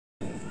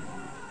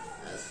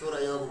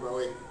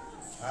bawai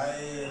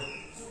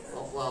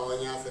kwa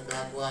wanya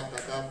saka kwa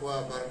taka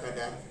kwa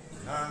barkada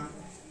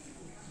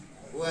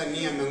kwa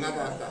niya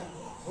mangabaka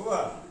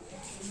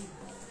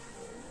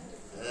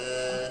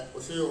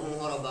usiyo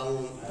hora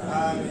bangun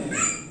amin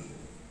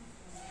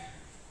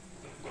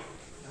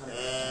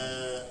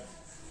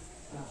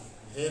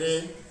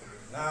here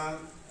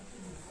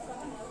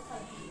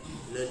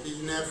le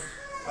 19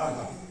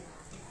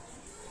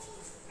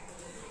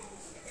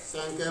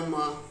 5e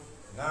mois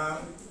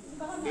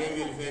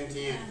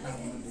 2021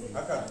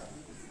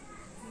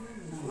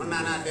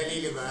 ونانا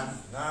دليل با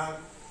نعم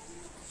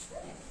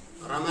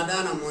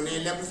رمضان موني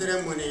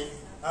لبسر موني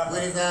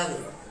ورزاق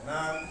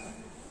نعم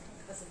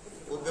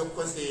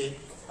وبكوسي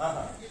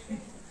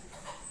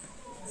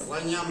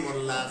ونيام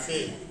الله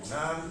في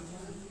نعم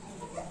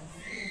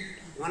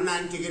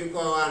ونان تجري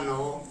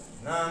كوانو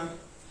نعم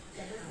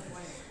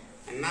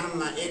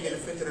نعم عيد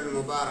الفطر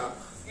المبارك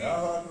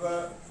الله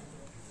أكبر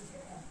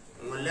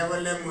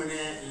ولا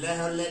موني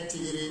له ولا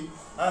تجري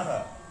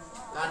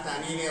لا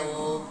تاني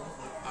له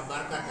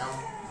abarka daw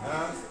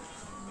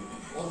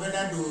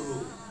obeda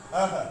duru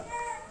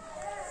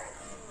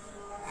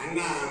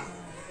ana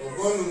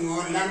ogonu mo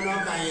lamno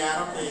kan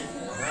yaro pe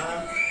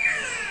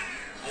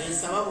ay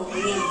sababu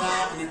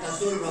kunyanga ni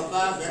tasuru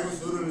baba beru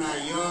suru na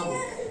yobo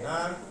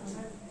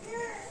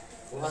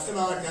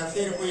wasema wa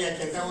tafsiri ko ya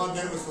kenta wa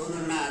beru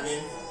suru na be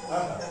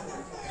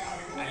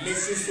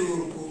alisi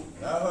suru ku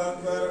Allahu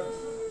akbar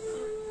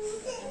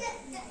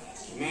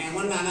me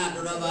monna na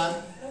doba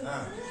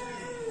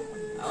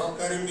aw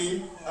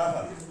karimi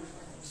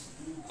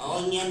aw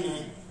nyane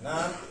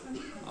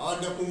aw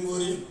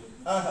dakumburi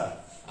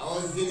aw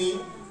zini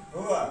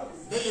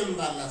deyem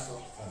balla so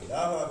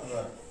Allahu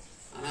akbar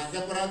ana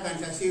jakura kan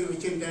tafsiru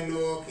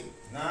cintano ke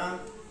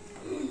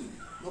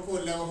mako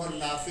law hor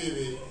la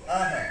fewe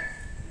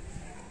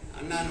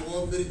annan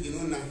wo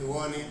birginu na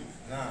hiwone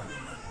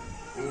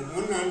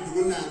wannan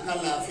duguna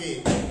kala fe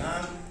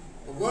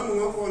gonu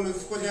ngoko no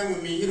ko jamu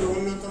mi hiro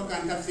wonno to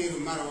kan tafsiru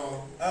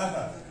maro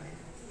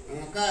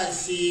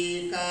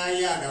Mukasi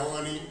kaya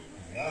dawani,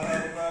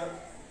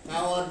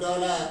 kawo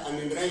dola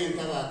amibrayin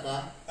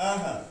tabaka,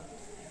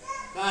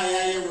 kaya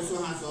ye musu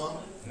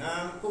haso,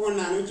 kuko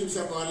nanu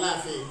chipsa ko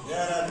lafi,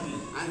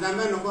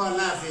 andambe no ko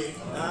lafi,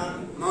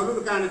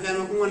 maulud kan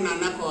tano kuko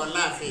nana ko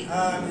lafi,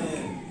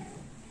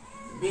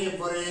 be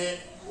bore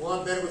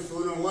wo beru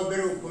sunu wo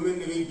beru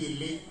kumin ni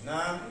gilli,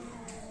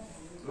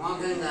 mo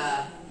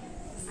genga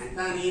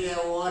antani ile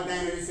wo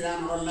dan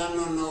Islam rollan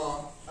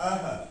no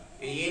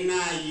yena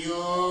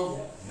yo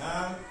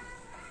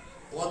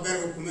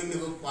waber hukumen ne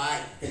kwai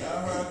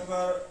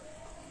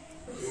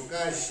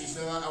yuka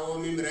shiso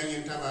awo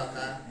mimranyen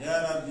tabaka ya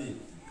rabbi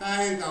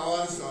kahen ka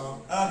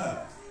wonso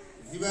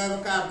ziba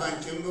ka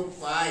bancem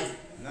kwai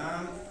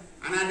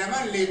ana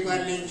daman le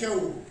kwalen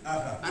chew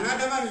ana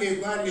daman le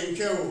kwalen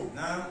chew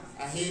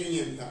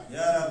ahirin ta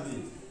ya rabbi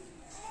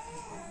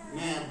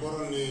ne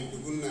borone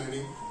dugunna ne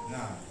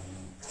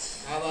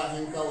aba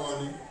hin ka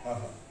woni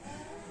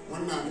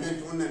wannan men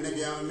wannan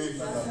nabi ya men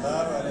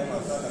sallallahu alaihi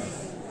wasallam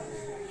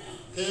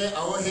ke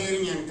awo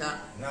herin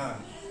yanta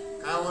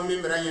kawo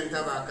min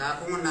branyanta ba ka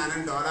kuma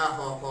nanan dora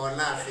ho ko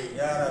lafi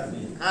ya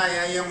rabbi ka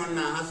ya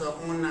yamunna haso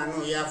kuma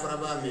nanu ya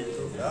faraba men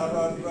to ya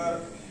akbar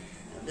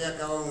be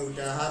kawo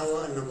muta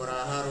haro an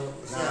bora haro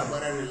sia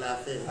baran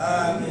lafi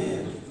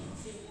amin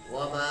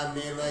wa ba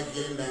me ba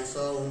jindan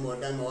so mo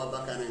dan wa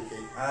bakanan ke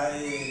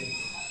ai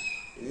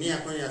ni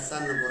akon ya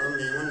sanno boron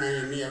me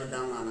wannan ni ya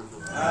dan mana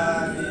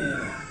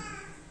amin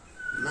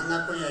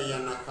manga ko ya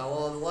yana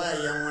kawo wa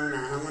yang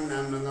wannan hamuna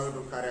manga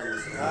du kare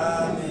musu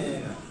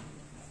amin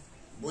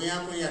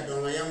buya ko ya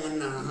do yang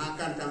wannan ha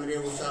kan tamre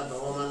musa ba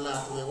wa malla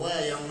to wa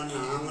yang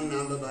wannan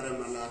hamuna ba bare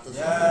malla to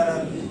ya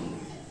rabbi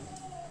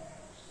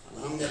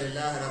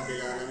alhamdulillah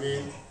rabbil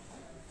alamin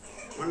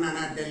wannan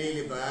na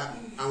dalili ba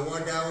an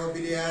wadawo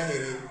bidiya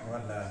hiri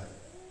wallahi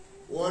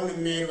won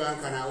me ba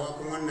kana wa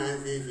ko wannan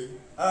zizi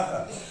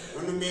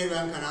won me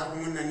ba kana ko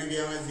wannan nabi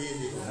ya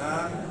zizi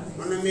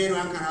won me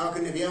ba kana wa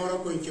kan nabi ya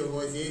ko ince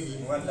ho zizi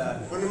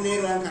wallahi won me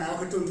ba kana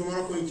ko tuntu mo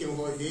ko ince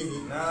ho zizi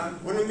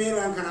won me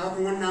ba kana ko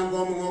wannan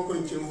gomo ko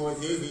ince ho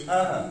zizi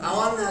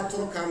awana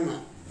turkanna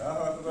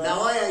la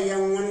waya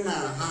yan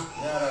wannan ha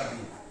ya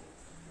rabbi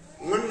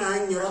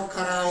wannan yoro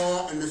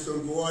karawo an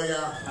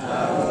sunbuya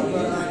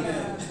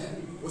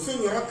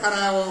usun yoro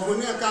karawo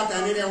huni ka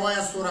tani de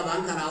waya sura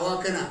ban kana wa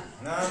kana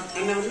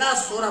na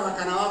sura ba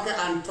kana wa ka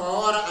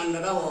antora an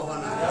da wa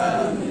hona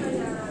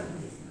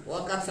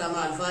wakat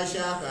sama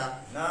alfasha ka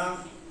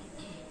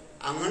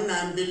amman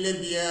bille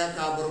biya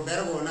ka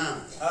burber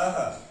gona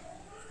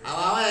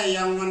awawa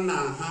yang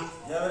wannan ha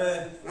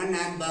jabre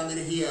wannan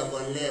bangir hiya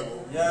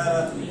bonlebo ya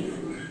rabbi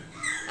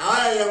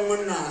awaya yang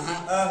wannan ha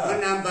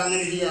wannan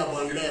bangir hiya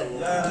bonlebo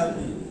ya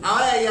rabbi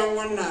awaya yang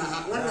wannan ha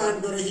wannan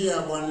dur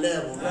hiya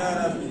bonlebo ya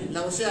rabbi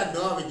lawsia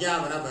do ba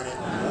jabra bare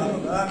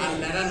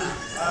allarana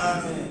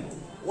amin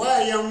wa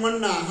yang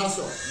wannan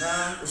haso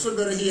na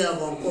usudur hiya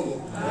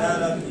bonkobo ya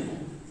rabbi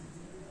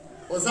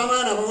o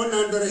zamana ba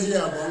wannan dur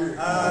hiya bon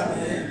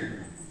amin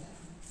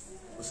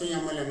usunya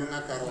mala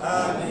ngakaro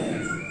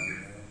amin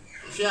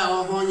Ushia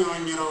wa honyo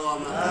nyiro wa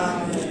ma.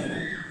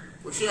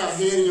 Ushia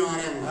hir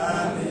nyorem.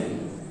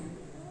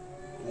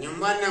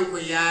 Nyambana ko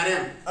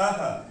yarem.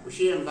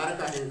 Ushia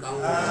baraka hinkaw.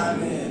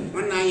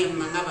 Munna yem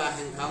mangaba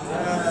hinkaw.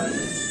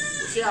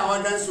 Ushia wa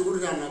dan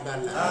sugur na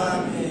balla.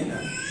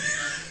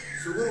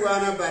 Sugur wa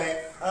na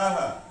bare.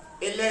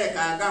 Ille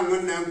ka ga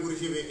munna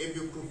gurjibe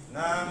ebiku.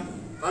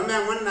 Pame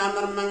munna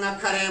mar manga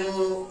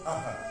karebo.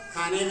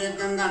 Kane be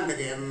gangan de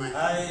gemma.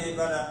 Ai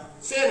bada.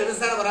 Sene be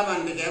sara bara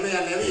bande gemma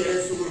ya lewi re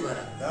sugur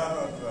bara.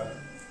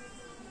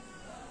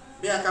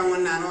 Biya kan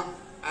wannan no.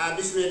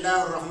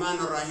 Bismillahir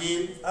rahmanir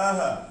rahim.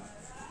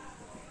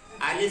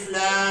 Alif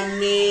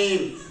lam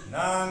mim.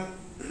 Naam.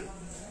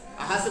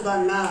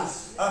 Ahasiban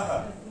nas.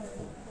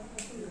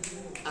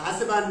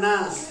 Ahasiban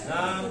nas.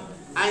 Naam.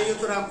 An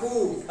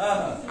yutraku.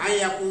 An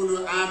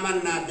yaqulu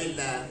amanna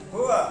billah.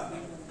 Huwa.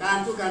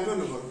 Kantu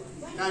no.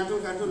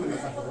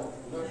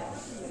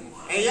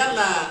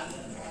 Yalla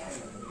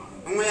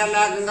ngo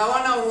yalla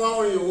ngawana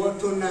wo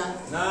wotuna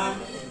na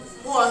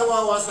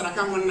wa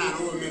saraka monna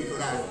no min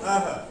tura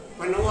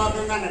kono wa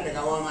ganga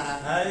daga wa mara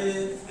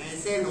ai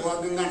sen wa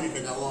ganga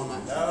daga wa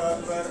ma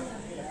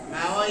na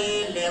wa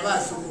leba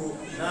suku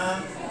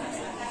na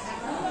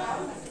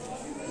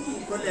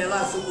ko leba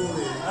suku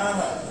ne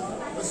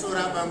ko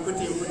sura ban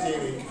kuti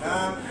re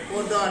na ko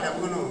do da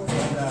kono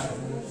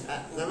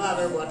zama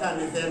be wata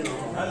ni tenno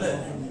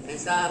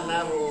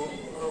inshallah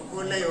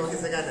Kula yo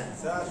kisagada.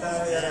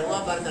 Ya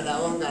wa barka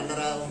da wanga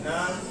ndarawo.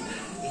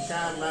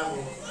 Inshallah.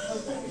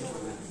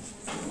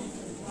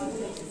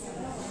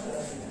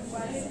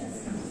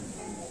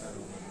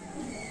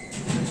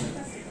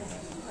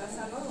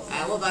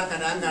 Wa barka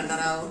da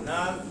ndarawo.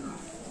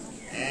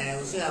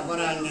 Usi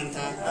abora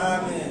nyanta.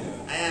 Amen.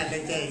 Aya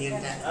leke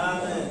nyanta.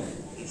 Amen.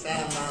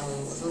 Inshallah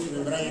usul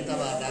ibrahim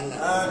tabadanga.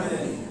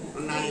 Amen.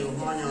 Unayo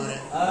honyore.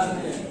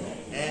 Amen.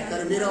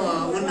 Karmiro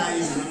wa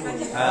unayo.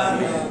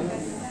 Amen.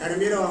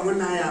 Karmiro wa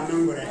muna ya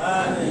mengure.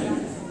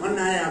 Amen.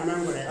 Muna ya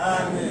mengure.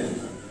 Amen.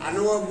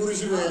 Anu wa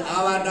gurusibe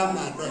awa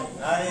damma to.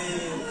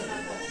 Ai.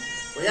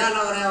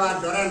 Oyana ore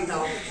wa doran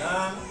taw.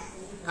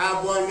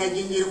 Ka bo na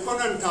jinjir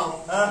konon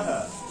taw.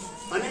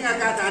 Maninga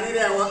ka tani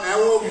re wa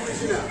awo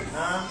gurusina.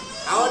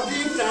 Awo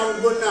din taw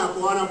gonna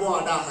ko wana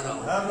bo da hara.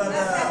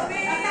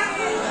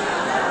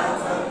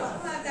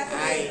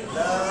 Ai.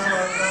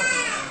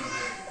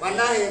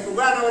 Wallahi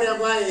kubana ore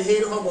kwa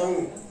hir ho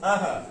bongu.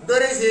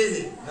 Dore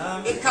sisi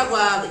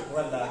ikagwabe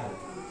wallahi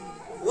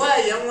wa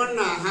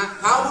yamonna ha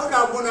kawo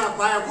da buna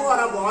baya ko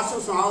wara ba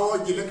wasu sun hawo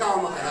gilika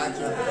wa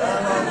makaraji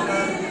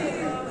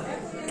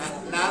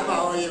na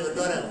ba o yi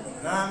dore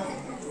na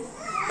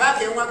ba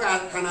ke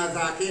waka kana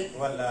zake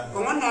wallahi ko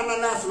wannan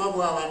na su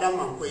mabuwa wa dan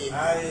man koyi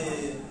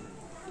ai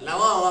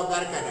lawa wa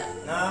barkada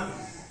na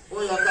o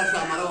ya ka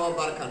samara wa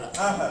barkada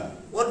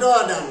o do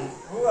dan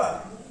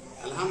huwa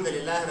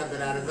alhamdulillah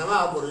rabbil alamin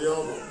zama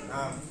buryobo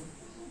na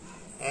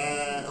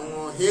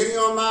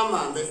Hirio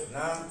mama be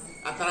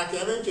akara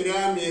keben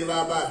kiria mir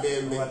baba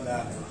bembe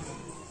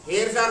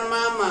hir sar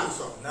mama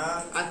so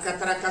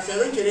akatra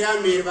kaseben kiria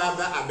mir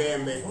baba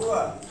abembe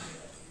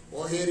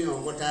o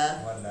hirio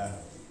kota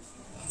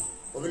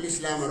o bil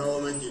islam ro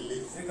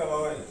manjili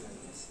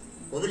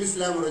o bil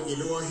islam ro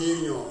jili o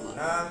hirio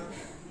ma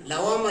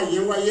lawama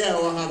yewa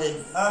yewa habe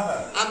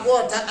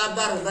agota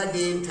abar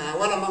badinta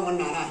wala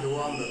mangona na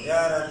hiwambe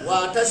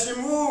wa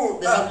tashimu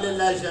bi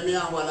hablillahi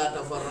jami'an wala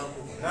tafarraqu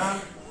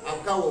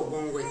Akawo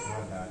bongwe.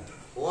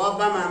 Wo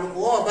ba ma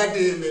wo ba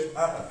deme.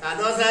 Ka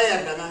do sa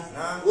ya dana.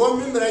 Wo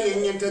mimbra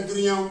yenta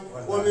duniya.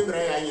 Wo mimbra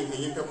ya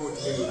yenta ko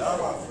tini.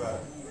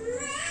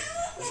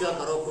 Sha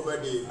karo ko ba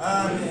de.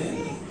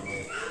 Amen.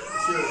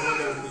 Shi ko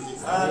da kuji.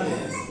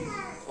 Amen.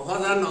 O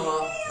hada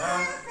no.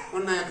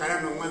 Onna ya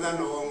kara no maza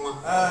no wa.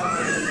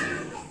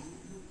 Amen.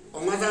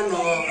 O maza no.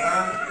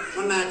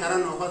 Onna ya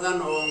kara no hada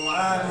no wa.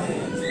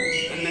 Amen.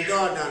 Enne do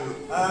dano.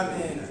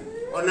 Amen.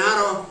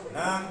 Onaro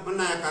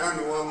muna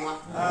karanu wonwa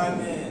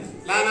amen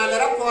lana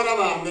lera kora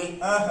bambe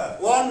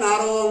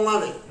wonaro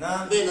wonwa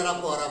be lera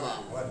kora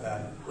bambe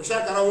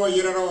ushaka wo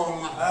yira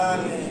wonwa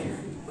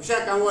amen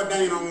ushaka wo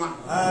dai wonwa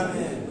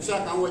amen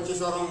ushaka wo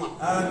chisoro wonwa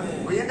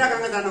amen oyenda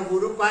kanga dano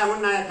buru pa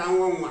wonna kan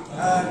wonwa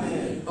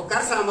amen o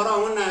karsa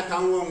maro wonna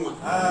kan wonwa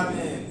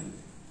amen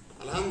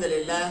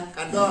alhamdulillah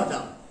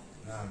kadoda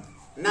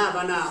na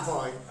bana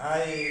hoy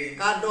ai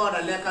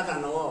kadoda le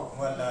katano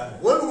wallahi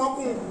wonu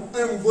ko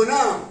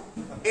mbona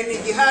en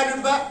jihad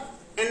ba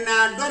en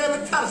dore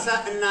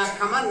betarsa en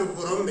kaman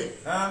burombe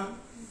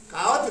ka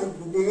otru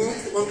bugunu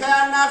ko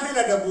ka na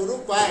fila da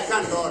buru kwa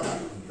kan doda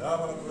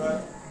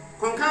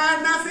ko ka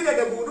na fila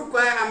da buru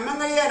kwa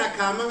amma ga yana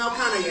ka man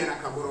kana yana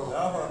ka buro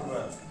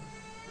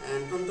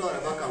en ton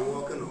dore ba kan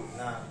wo kano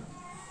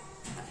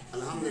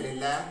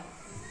alhamdulillah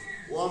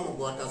wa mu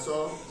gota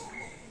so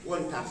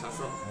won ta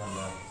so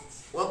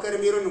wa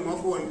karmiro no mo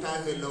won ta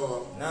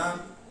hello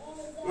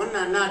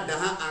wannan na da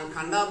an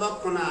kanda ba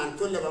kuna an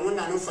tolle ba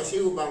wannan no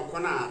fashihu ban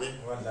kuna be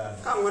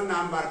kan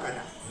wannan barka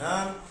da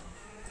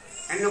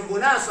en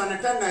buna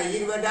sanata na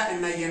yirba da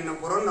en yen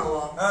corona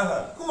wa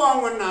ko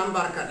wannan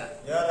barka da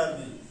ya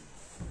rabbi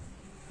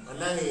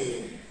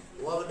wallahi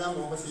wabda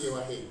mo basi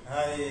wahi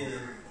ai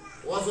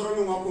wasoro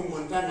no ko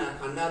montana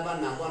kanda ba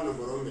na kwa no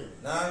borombe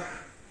na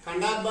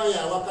kanda ba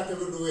ya wakati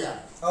duya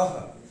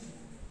aha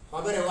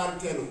habere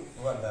warteno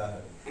wallahi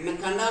en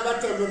kanda ba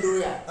te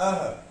duya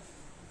aha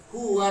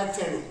ku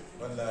warteno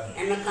wallahi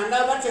en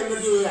kanda ba te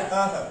duya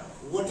aha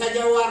wota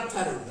ja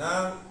wartano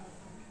na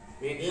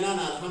me dina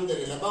na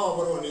alhamdulillah ba wa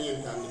boro ni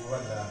yentani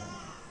wallahi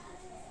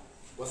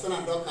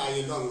wasana doka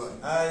yi longo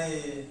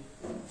ai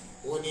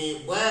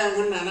woni baya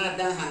wonna na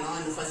dan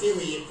hanon fasihu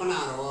yi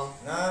kuna ro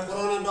na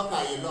corona doka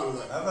yi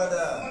longo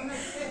abada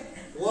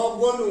wo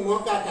gonu mo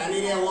ka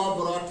tani re wo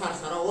bro tar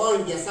sara wo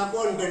nge sa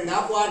kon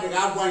denda ko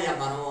adiga bon ya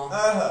baro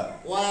aha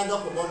wo ya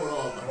doko bo bro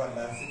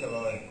wallahi sika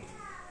bawai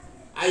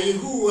ayi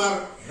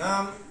huwar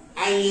na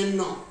ayi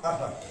no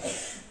aha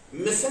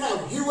misana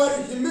hiwar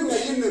himinga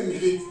yinna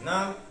mili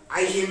na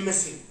ayi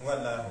misi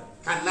wallahi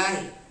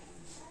kallahi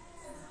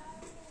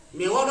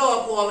me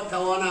wodo ko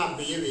tawana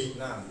bibi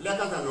na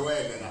leka ta no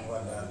wele na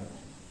wallahi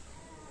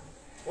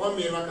wo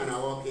me makana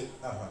woke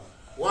aha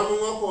wo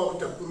mo ko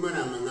ta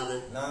kurmana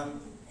mangabe na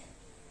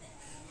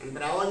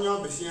ndra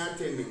wonyo bisia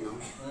teninga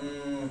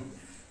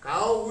ka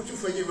o wutu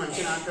faji man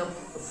kina ta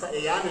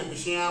ya ne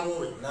bisia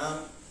bo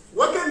na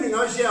wakan ni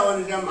no shia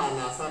won jama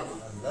na sarba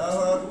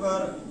Allahu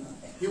akbar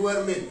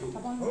hiwar mentu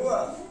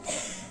huwa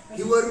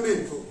hiwar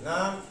mentu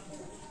na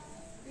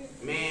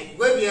me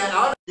gobia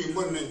awon bi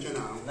bon nan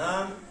kina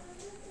na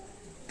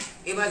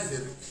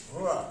ibazir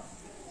huwa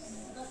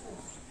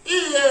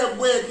iye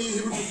boye ki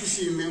hibu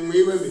kishi me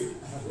mwiba me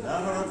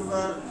Allahu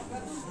akbar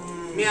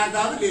me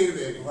adabu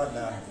lerbe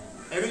wallahi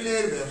ebi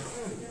lerbe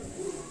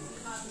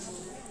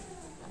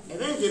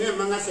eben jene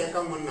manga se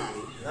kan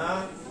wonnani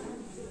na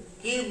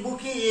ki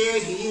buki ye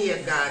hi ye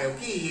gare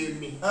ki ye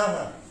mi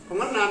aha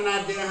kuma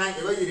na de ha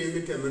e ba yire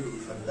mi temedu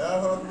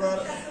Allahu akbar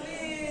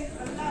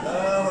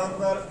Allahu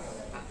akbar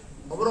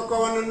obro ko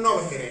won no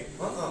here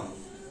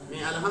mi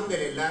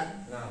alhamdulillah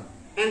na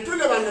en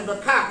tule bande be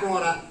ka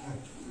kora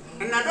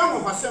en na do mo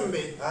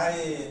fasembe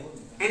ai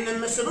en na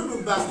mesebu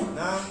dubba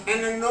na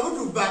en no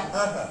dubba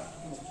aha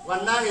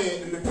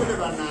wallahi en tule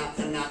bana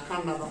na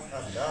kanna ba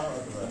Allahu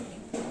akbar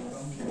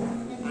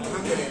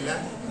alhamdulillah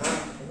na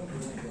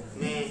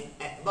me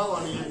ba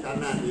woni en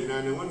tanna ni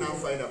na ne wona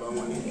faida ba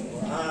woni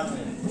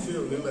amin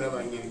suyo membra ba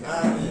nyen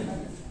amin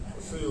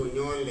suyo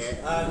nyole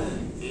amin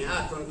ni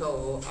a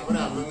tonto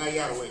abra manga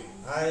yarwe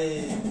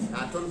ai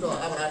a tonto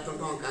abra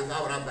tonto kan ga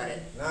abra bare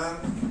na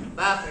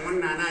ba ko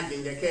wonna na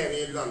jinje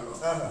kebe londo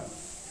aha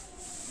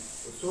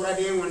sura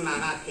de wonna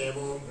na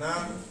kebo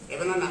na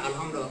ebena na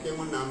alhamdulillah ke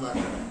wonna ambar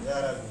ya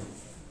rabbi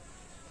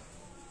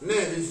ne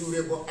bi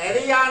sure bo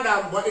eri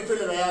yanda bo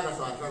itule ba ya ga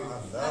so atono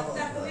Allahu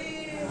akbar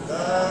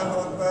Allahu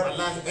akbar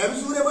wallahi eri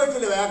sure bo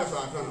itule ba ya ga so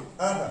atono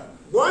aha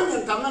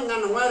bonyin tamman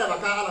ngana wala ba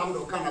ka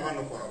alhamdulillah kan na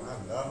bando koro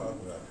Allahu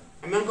akbar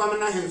amen ko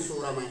amana hen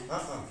sura mai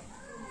aha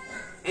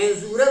en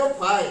sure bo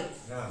pai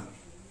na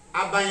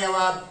abanya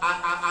wa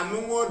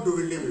amungo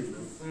dole mi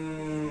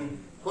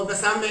ko be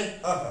sambe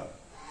aha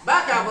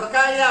baka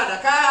burka ya da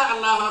ka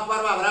Allahu akbar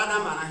ba barada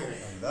mana here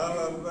Allahu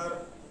akbar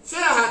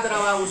sai hadara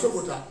wa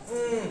usubuta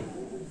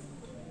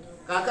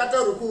kaka ta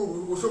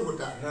ruku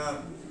usubuta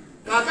na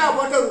kaka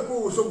bota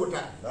ruku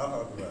usubuta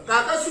Allahu akbar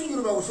kaka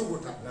sujuru ba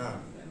usubuta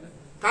na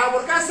ka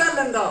burka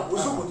sallan da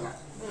usubuta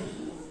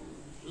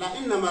la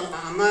innamal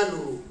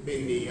a'malu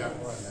binniyat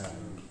wallahi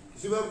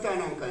sibab ta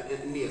non ka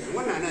niyya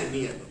wannan na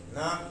niyya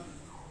na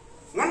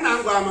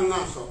wannan gwa man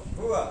ngaso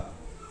huwa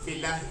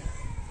billahi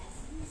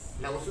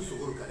la wasu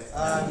sugur kare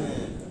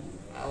amin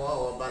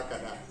awa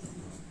barkada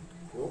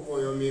ko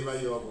yo mi ba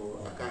yo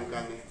bo akan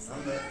kane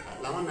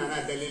la wannan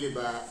na dalili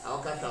ba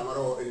awka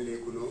tamaro ille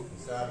kuno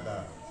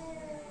inshallah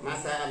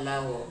masa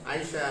Allah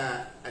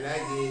Aisha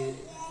Alhaji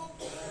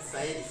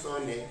Said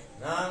Sonde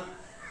na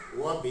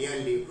wo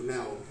biyan li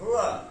kunao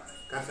huwa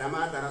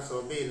kasama dara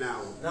so be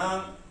nao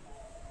na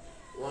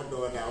wo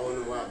do da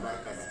wono wa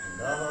barkada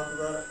Allahu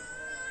akbar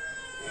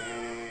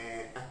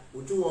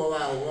utu wo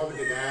wa wo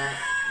bida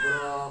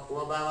bro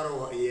wo ba waro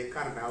wo ye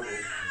karda wo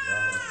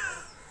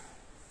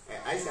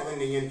Aisha ban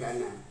yin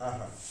tanna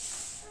aha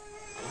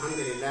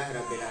alhamdulillah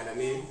rabbil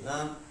alamin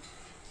na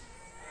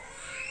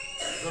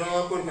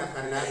bro kon ta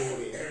karna wo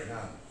be na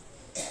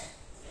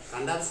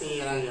kandap sin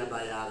yaran ya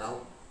ba ya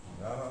law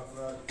Allahu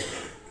akbar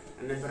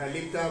ane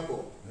bralipta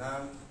ko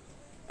na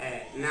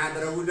na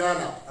dara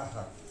budala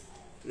aha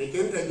ne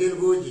kenta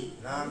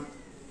gergoji na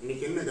ne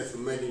kenna da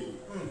sumali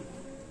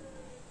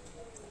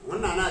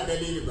wannan na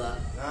dalili ba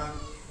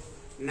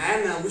na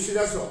yana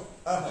gushida so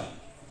aha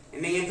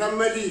ne yanta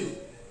mali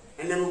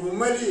ne mu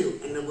mali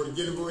ne bur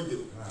gergoji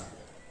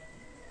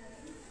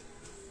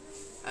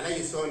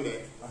alai sonde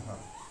aha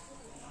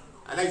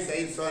alai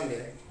sai sonde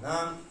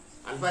na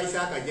alfa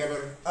isa ka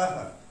jabar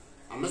aha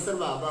amma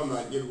sarba ba ma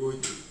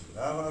gergoji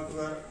Allahu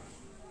akbar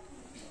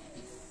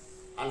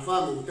alfa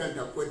mu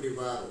tanta ko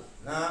divaro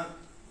na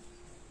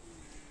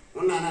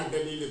wannan na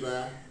dalili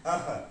ba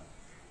aha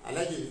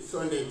alaji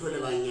sonde tole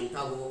ba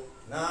nyantabo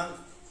na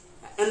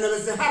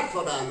annabi zahar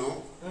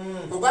todano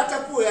ko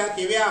bata ku ya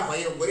ke biya fa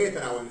yo bore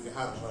tara won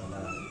zahar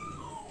wallahi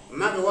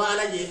ma be wa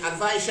alaji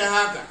alfa isha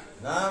haka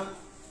نعم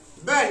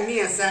بان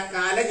نيا ساكا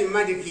على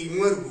مادكي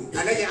مرغو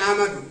على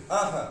امادو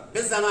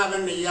بسما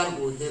بن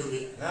يالغو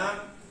هيربي نعم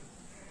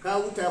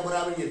كاوتا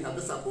برابن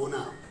يتبسا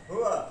كونا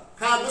هو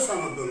كابسا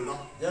مدونو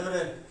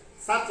جبريل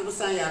سات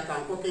بسان يا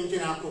كان كو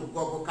كينجينا كو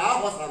غوغو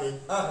كابسا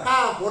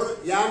كابور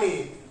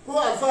يعني ko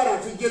alfara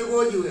tu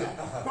gelgo juya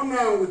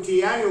kuna wuti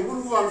yani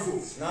gulu walfu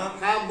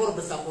ka bor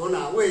bisa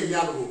kona we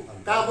yalgo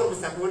ka bor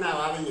bisa kona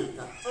wa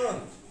banyanta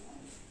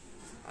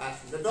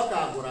da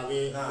doka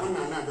burabe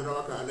wannan na da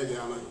doka alaji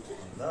amana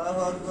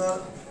Allahu akbar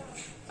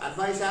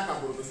alfai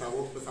shaka bor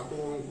bisa ko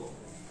ngo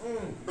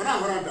bana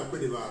horan da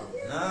kudi baro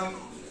na'am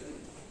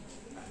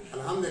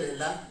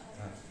alhamdulillah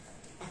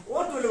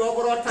wato le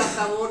boro ta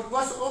ka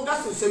was o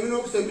gasu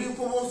semino sembi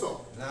ko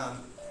boso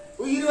na'am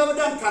uyiri wa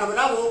dan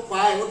karbala wo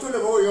pai wo tole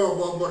wo yo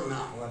bo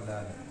borna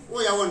wallahi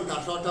wo ya won ta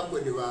so ta ko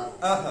di baro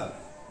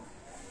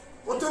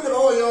wo tole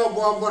wo yo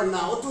bo borna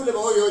wo tole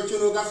wo yo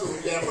chino gaso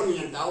le ko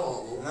ni ta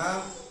wo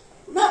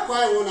na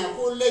pai wo na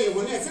ko le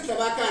wo ne sita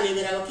ba ka ni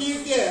mera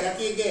ki ge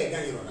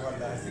dan yo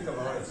wallahi sika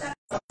ba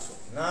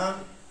na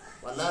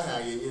wallahi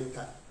ayin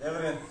ta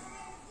jabren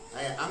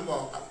ay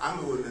ambo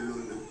wo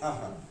lulun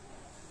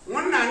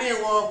wannan ne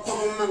wo ko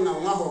mun nan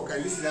wa ho kan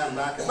islam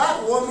ba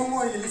ba wo mun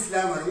wo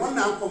islam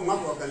wannan ko mun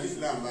ho kan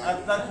islam ba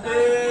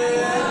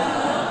at-takbir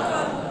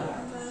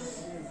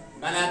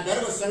bana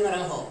darbo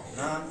sangara ho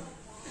na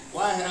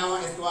wa hera wa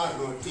histoire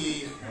no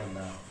ti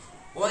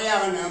o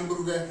ya na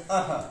hamburger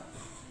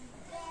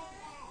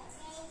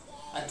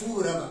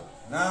atura ba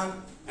na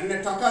anna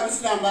taka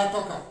islam ba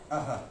taka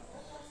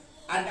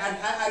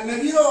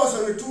annabi ro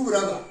so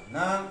tura ba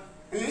na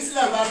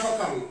islam ba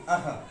taka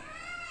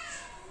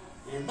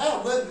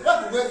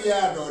ba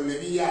ya do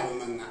nabi ya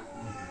manna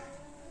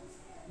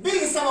bi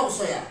sabab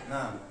soya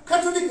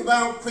katolik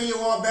ba ko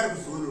yo berbu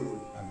sulu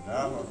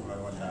Allahu akbar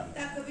wallahi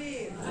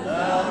takbir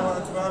Allahu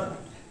akbar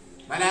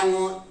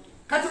balango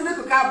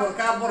katolik ka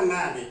bor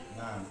na be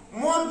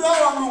mo do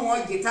wa mo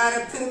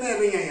gitare premier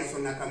be nya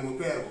sunna kam mo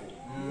perbo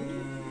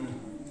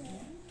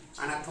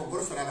ana to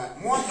gor sala ba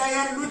mo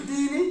dayar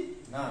ludini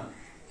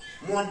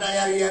mo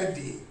dayar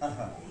yardi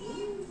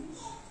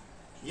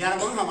yar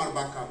bon hamar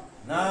bakam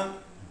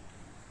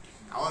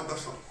awa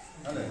doso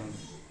ale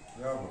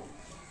yabo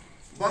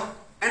ba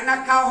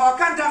enna ka ho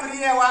kan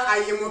tamriye wa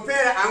ayi mo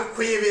pere an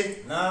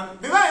kuibe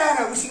bi ba ya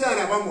na usiga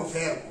na ba mo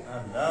fere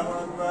Allahu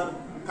akbar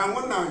kan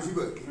wonna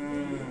jiba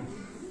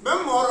ben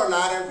mo ro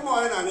laare ko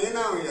mo na ne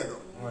na ya do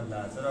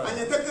wallahi sara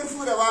anya takir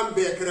fura wa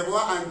be kre bo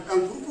an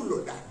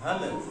kurkulo da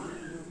ale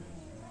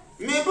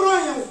me bro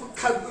yin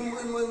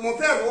mo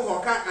pere ho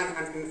kan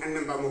an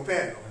ba mo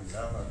pere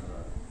Allahu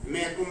akbar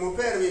me ko mo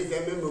pere be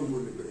me mo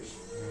ngul be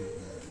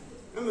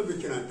nama bi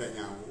kiran ta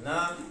nyawo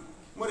na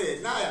more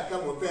na ya ka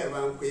mo pere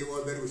ban ko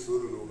yiwo ber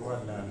usulu no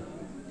wallahi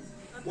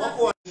wa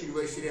ko shi wa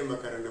shire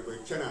makaranta ba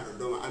kana da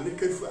doma an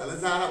kafu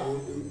alazara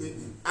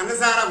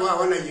bo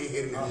wannan yin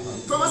hirna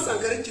to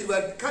masankar kirba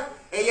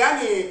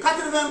yani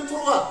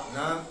 83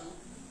 na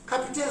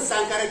capitaine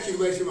sankara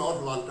kirba shi ma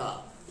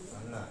otlanta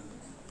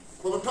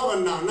ko to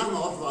wannan na ma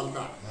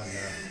otlanta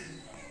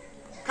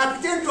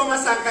capitaine to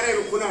masankara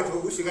ko kuna to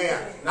ushiga ya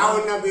na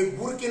wannan be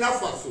Burkina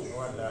Faso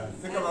wallahi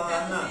sika ba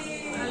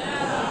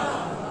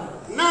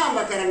na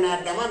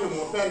makarana da man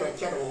mo pelo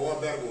chero wo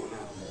bergo na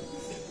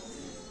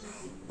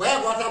baya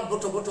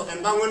gota boto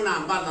en ba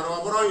wonna ba na ro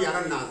bro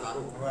yaran na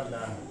zaro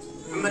wallahi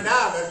amma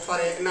da be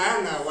tore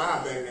na na wa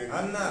be ne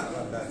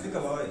wallahi sika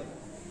ba wai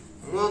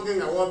mo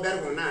genga wo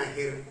bergo na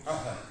hir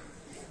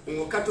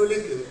ngo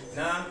catholic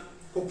na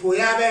ko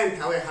poya ben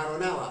tawe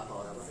harona wa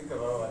tora ba sika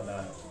ba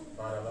wallahi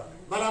para ba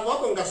bala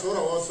bo ko ngasoro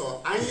wo so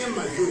anye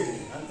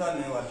majuri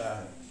antane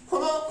wallahi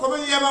ko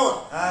yema wa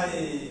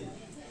ai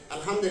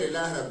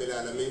alhamdulillah rabbil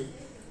alamin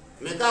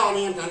me ka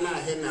woni tan na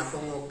henna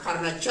ko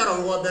karna charo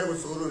wo bergo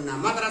suru na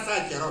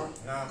madrasa charo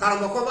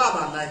karmo ko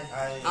baba lai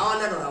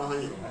awala do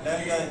rawani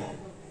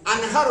an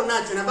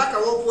haruna tina baka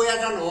wo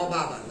poya ga no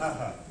baba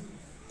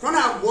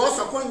kuna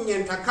gosa kon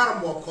nyenta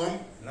karmo kom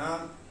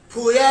na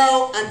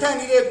poya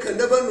antani de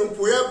kanda ban no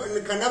poya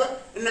kanda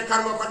na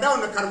karmo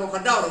ko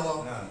daw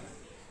ro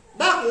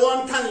ba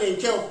won tan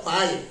lenke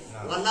kwai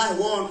wallahi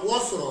won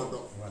wosro do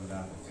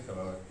wallahi sika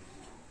ba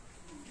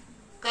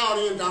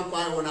kawri tan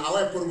kwai wona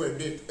awai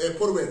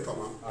pourbe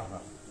toma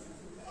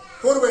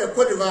pourbe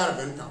Côte d'Ivoire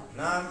benta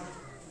na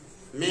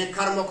me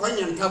karmo ko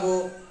nyanta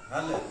bo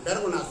ale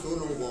berguna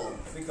sulu go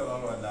sika ba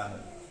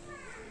wallahi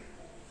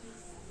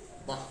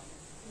ba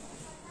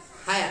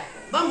haya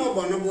ba mo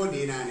bono bo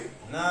dina ne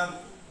na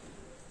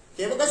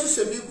ke ba su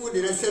sembi ko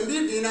dina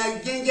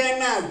gengen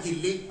na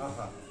gilli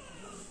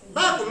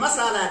ba ku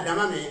masala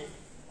dama me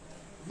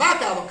ba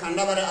ka ba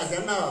kanda bare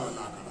azanna wa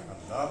na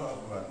Allahu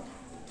akbar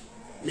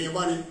me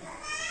bani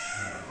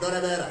dora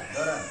bera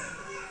dora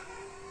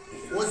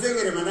wo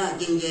zengere mana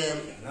gengen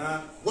na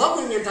wa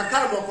ku nyanta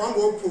karmo ko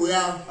ngo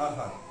puya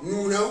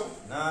nuno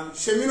na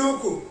semino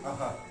ko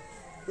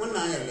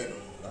wannan ya ledo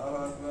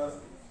Allahu akbar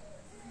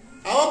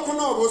awa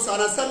kuno bo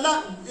sana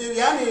salla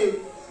yani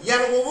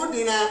yargo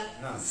dina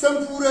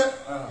sampure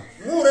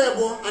mure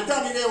bo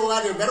antani ne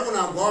wa de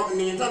berguna go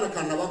ni tan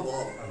kan na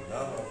go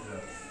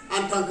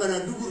kana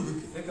dugur bi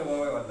Sika ba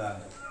wai wallahi.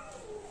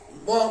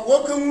 bo wo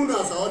kan muna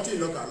sa wati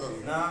lo ka lo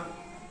Na.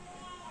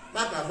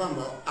 ba ka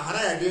bamba a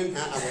haraya din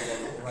ta abo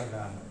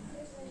Wallahi.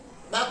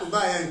 ba ku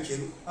ba yan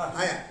kin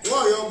haya wo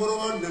yo boro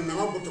wannan na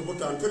butu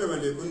butu an tole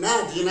bale ku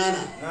na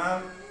dinana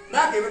Na.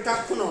 ba ke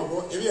ta kuno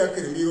bo e biya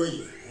kirmi woyi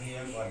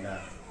Iya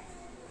wallahi.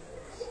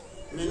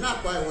 me na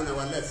kwa wona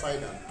wallahi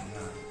faida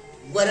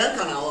gwaran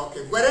kana wa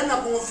ke gwaran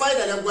na kuma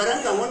faida da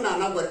gwaran kan wannan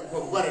na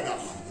gware da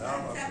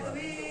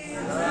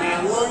me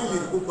won yi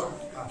kuba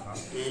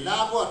e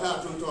la bo ta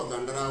tun to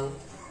gandrawo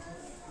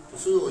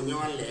su yo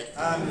nyonle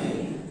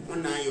Amen.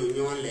 wannan yo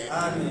nyonle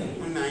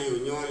Amen. wannan yo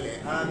nyonle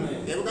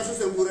Amen. e ba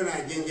su bura na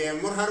genge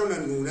mur haruna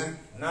nuna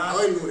Na.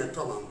 awai nuna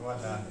to ba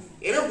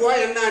Wallahi. ere bo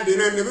ya na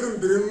dina ne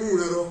birin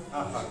nuna ro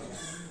Aha.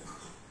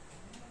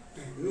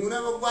 nuna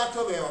ba gwa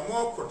to be wa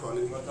mo ko to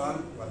ni Wallahi.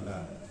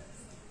 Wallahi.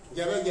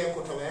 jabe je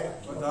ko to be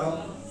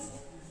Wallahi.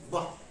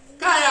 ba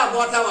kaya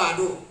bota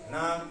wado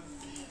Na.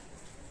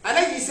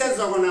 alaji se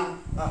zogona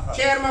Aha.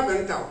 chairman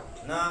bentaw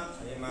Na.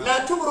 Ima.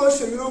 la tubro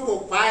shimino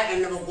ko pa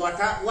en ba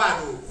bota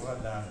wado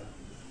Wallahi.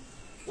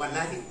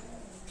 wallahi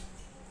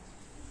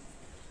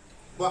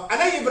ba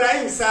alaji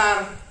ibrahim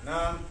sar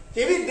Na.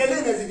 kebi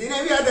dele na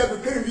zidina bi ada bi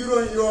kan biro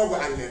yogo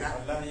allena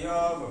Wallahi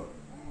yobo.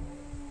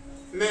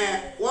 me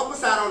wo ko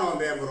saro no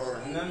be brora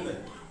Nambe.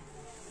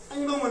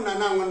 an go mun na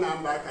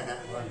wannan barka da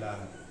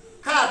Wallahi.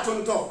 ka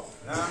tunto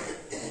Na.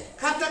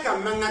 ka ta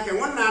kan manga ke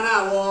wannan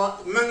na wo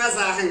manga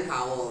za han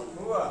kawo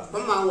Huwa.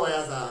 kuma wo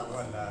ya za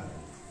Wallahi.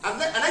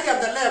 alaji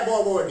abdullahi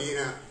bobo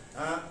dina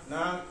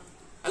Na.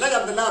 alaji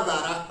abdullahi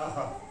bara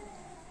Aha.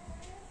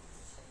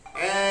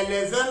 le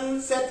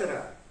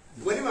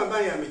 27 wani ma ba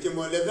ya mi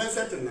kimo le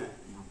 27 na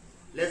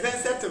le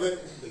 27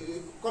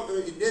 comme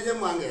deuxième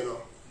mois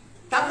ngelo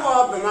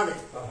tako be mabe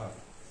Aha.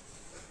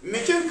 me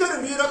kin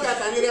kar mi ro ka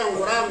tanire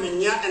ngura min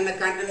ya an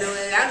kan ne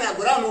ya na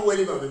ngura mu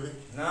wali ba bebe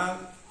Na.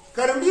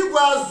 kar mi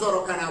gwa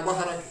zoro kana gwa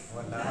haraki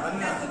Wallahi.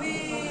 Anna.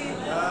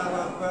 Ya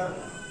Akbar.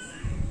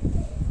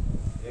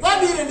 ba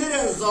bi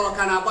ne zoro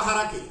kana gwa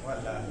haraki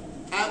Wallahi.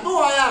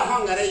 abo ya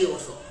hangare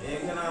yoso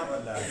Ekana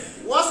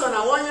wallahi. waso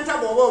na wonye ta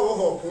bobo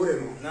ho pure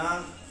no Na.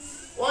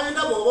 wonye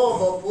ta bobo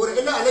ho pure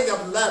ila ale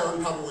abdullahi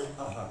ron tabo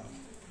Aha.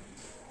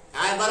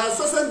 ay bara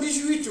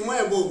 78 moy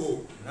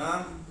bobo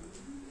Na.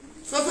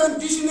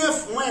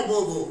 79 moy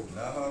bobo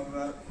Allahu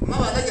Akbar. ma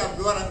ba ale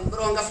abdullahi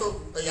ron gaso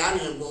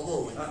yani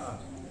bobo Aha.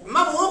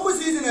 ma bo ko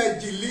si na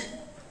jilli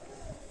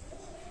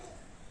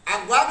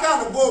agwa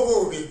ka no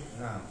bobo bi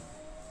Na.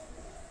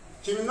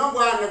 kimi no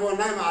gwa ne bo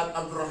na ma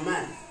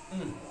abdurrahman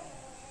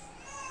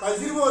ka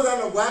zirbo za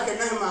no gwa ke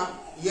na ma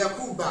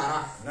yakub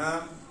bara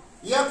Na.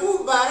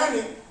 yakub bara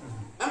ni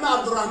ama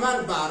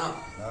abdurrahman bara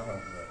Allahu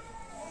Akbar.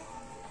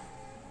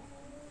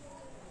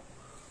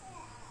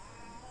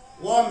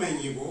 wo men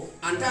yibo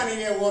antani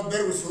ne wo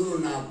beru suru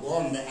na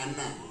gombe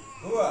anna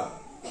Huwa.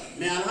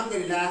 me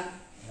alhamdulillah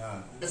Na.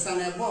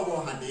 besane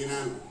bobo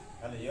hadina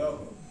Ali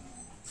yobo.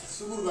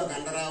 suru ba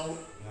gandarawo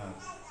Na.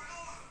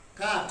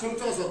 ka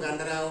tunto so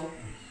gandarawo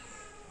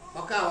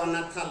baka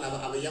wana talla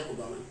ba abu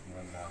yakuba man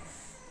Wallahi.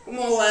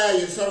 kuma waya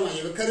yi sorma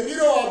yi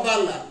karmiro wa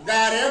balla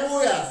gare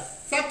boya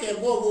sake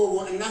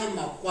bobo annahi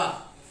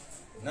makwa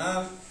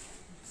Na.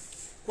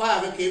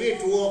 kwa be kebe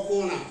tuwo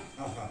kona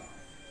Aha.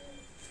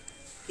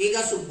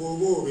 kiga su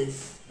bobo be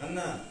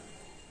Anna.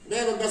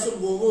 bebe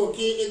gasu bobo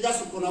ki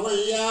gasu kuna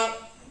waya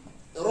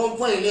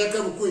rompo ile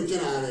ka bu kun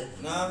kina re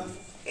Na.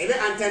 ebe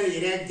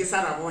antani re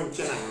gisara bon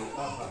kina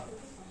Aha.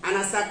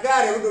 ana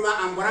sagare uduma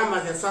ambara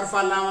ma se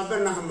sarfa lama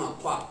ben na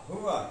makwa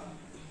Huwa.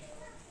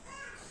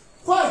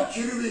 ko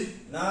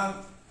kirbi Na.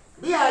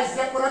 biya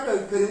se kura kan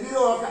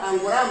kirmiro ka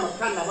angura ma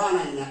kan da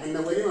bana nya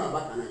inda wali ma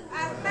baka nan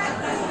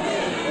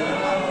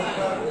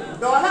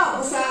dona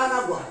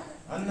busana gwa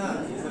Anna.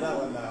 Sala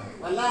wallahi.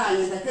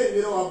 wallahi ta kai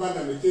biro wa banda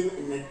mutum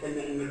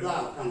in do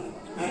a kan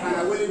ai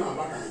kana wali ma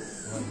baka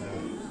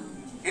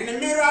Wallahi. in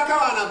miro aka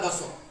wana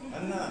baso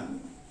Anna.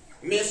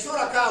 me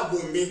sura ka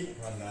bombe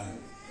Wallahi.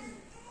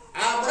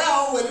 abra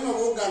o wali ma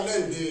go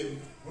galan de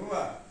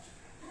Huwa.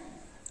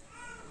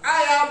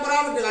 aya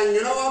abra de la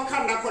nyoro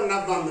kan na kon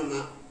na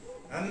bamma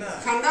Anna.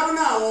 kan na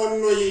na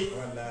won noyi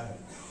Wallahi.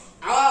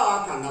 awa wa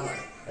kan na ba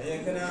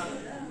Ayekana.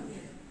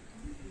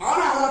 awon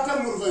awra ta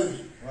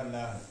murbanzi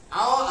Wallahi.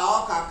 awa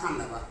ka kan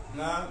na ba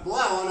Na. bo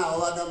awon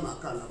awa da ma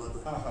kan na ba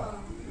Aha.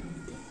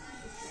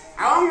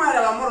 awon ma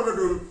da murbe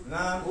dun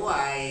Na.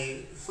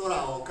 wai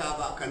sura o ka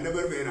ba kan da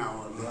barbe na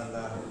won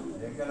Wallahi.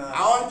 Ayekana.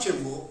 awon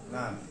chimbo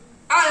Na.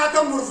 aya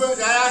ta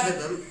murbanzi aya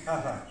hebem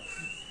Aha.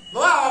 bo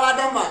awa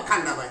da ma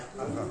kan na ba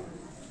Aha.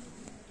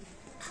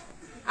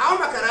 awon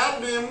makara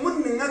ne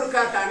mun ngaru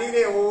ka tani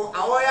ne wo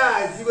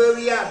awaya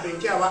zibawiya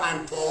benki awa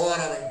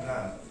antora ba Na.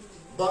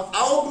 ba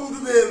awo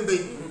budu bembe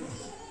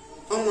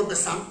on mo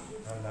besam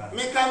Wallahi.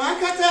 me kama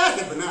kata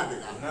hebna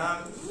daga Na.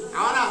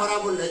 awana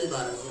horabul la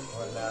ibara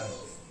Wallahi.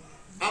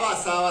 aba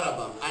sawara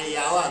ba an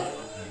yawa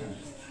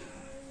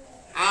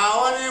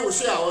awane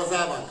ushi awo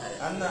zaba kare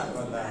Anna.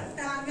 Wallahi.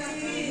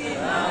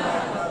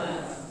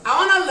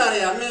 awana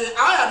lariya me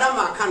awaya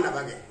dama kanda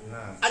bage Na.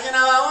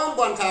 ajina wa won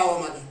bonta wo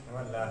mage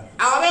Wallahi.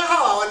 awabe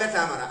hawa wala ta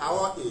samara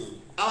awo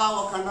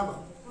awa kandaba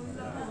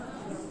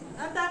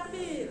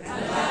Takbir.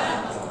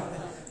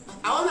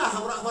 awana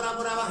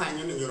hora ba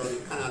hanyo ni yoro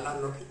kana la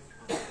loki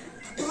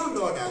don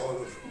do da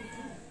wono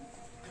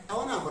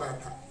awana hora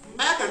ta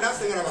aya kanda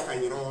sengara ba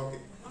kanyiro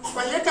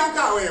kwa yeta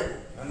ka webo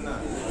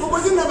ko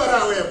bozina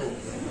bara webo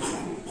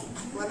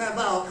wana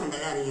ba o kanda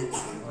yani yin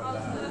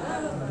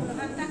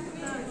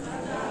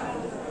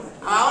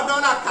awo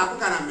dola ka ku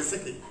kana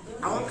misiki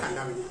awon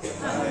kanda mi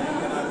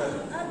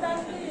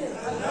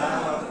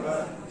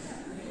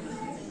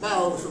ba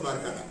o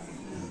subarkada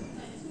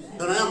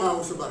dona ya ma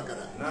o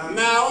subarkada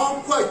na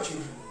on kwachi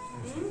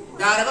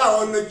gara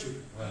ba on nachi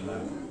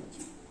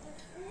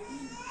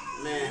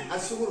me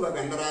asugur ba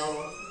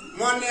gandarawo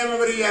mon ne ma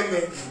bari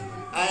yambe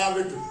aya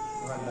betu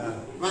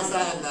masa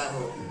Allah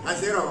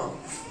asiro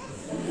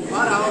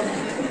mara o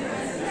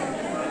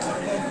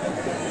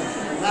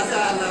masa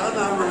Allah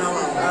ona mana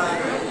wa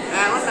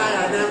wanda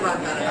ya ne ba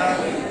kare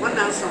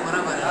wanda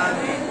somara ba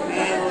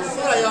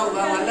sura yo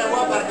ba wala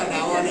wa barka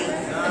da wani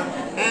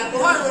ko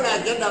ha na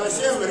jenda ba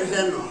sai mu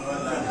rijeno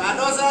ka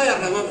do sa ya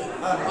da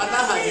wala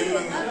ha jin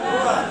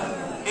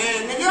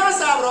ne yo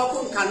sa bro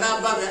kun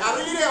kana ba be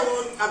abire wo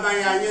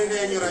abanya nye ne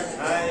nyora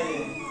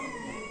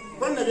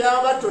kon ne biya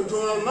ba tonto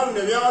mam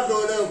ne biya do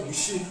le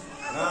bushi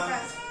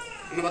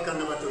ne bakkan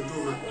ne ba tonto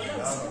ma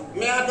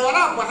me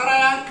adora ba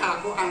haraya ka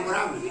ko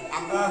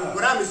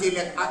angurami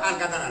sile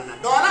algadaranna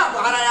dora ba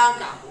haraya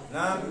ka ko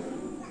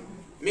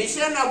me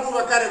shena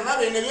Abubakar ma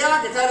be ne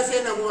biya ka tare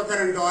shena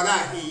Abubakar dola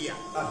hiya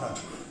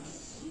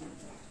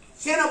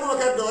shena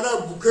Abubakar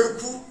dola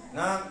bukarku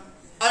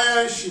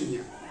ayan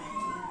shinya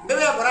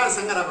debe bara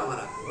sangara ba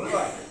mara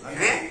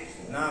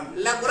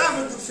la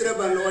qur'an du sire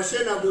ban lo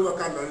shena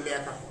Abubakar don le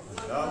ka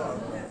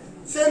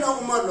sena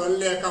Umar don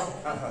le ka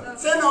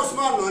sena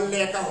Usman don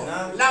le ka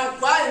lan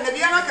kwa nabi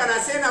ma kana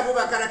sena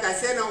Abubakar ka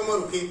sena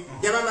Umar ke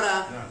jaba mara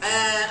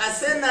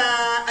sena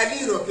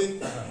Ali ro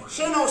ke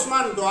sena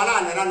Usman do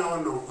ala na na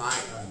no kwa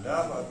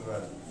Allahu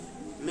akbar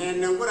men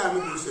ngura mi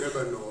du sire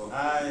ban lo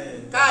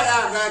ka ya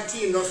ga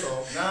ti no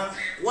so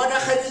wada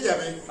Khadija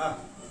be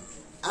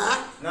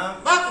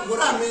ba ku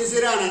gura min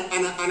sira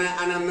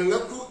ana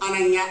mengaku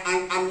ananya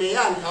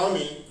ameya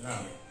ntawme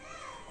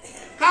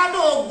ka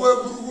do gwe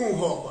burugun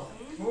ho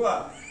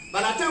kwa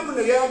bala tan ku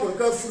ne ya go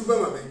ka furba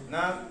mabe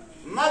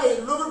mabe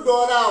lu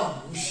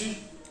dola bushi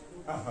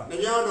ne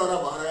ya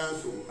dola ba har yan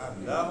so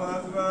Allahu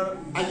akbar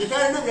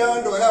ajita ne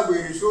ya dola bu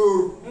ri so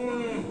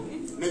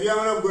ne ya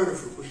na gwe ri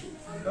fukushi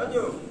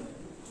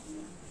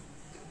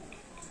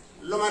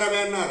lo mara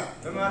benara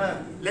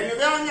le ne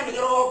ba nya ne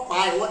ro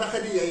kwai wada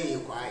Khadija yi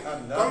kwai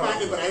kama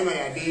Ibrahim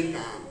ya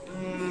dinka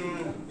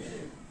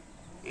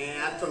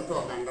aton to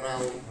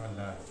gandrawo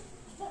wallahi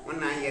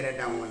wannan yere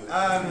dan wallahi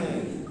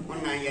amin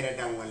wannan yere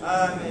dan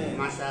wallahi amin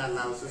masha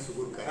Allah su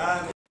sugur kare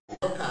amin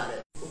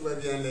kare ko ba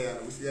biyan le ya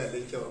musu ya le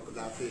cewa ku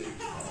da fe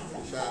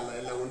insha Allah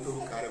illa won to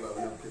kare ba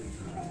wannan ku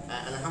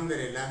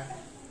alhamdulillah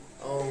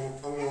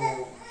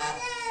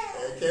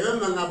kewen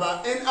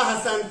mangaba in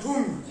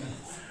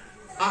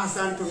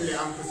ahsantum li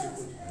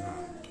anfusikum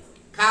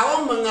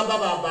kawon mangaba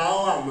ba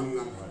bawa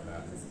mangaba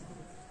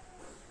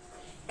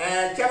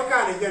cewka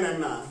ne jenan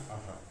na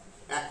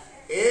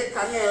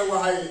kanye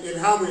wahay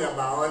ilhamu ya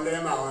ba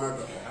wala ma wana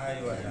do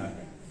aywa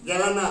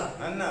jana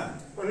anna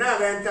kuna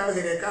ben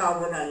tawhid ka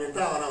abuna ni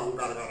ta wana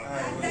ungal gara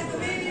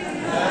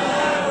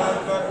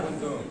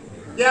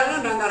jana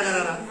dangar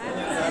gara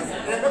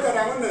ko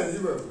kada mun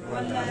zibo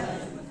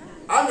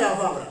ami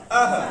afamra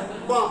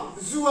bon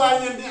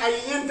zuwa nyindi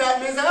ayenta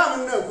me zaga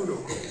mun na kuno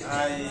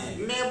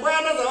me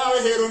boya da zaga we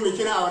hero mi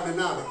kira wannan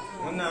na ba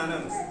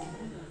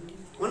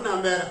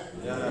wannan bera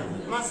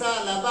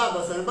masa la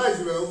baba san ba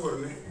jibe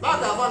ukurne ba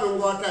ka fa nun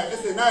gota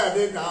ese na ya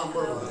de ka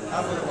ambor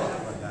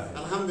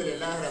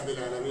alhamdulillah rabbil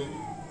alamin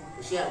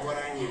shi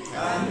aborani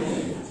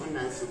amin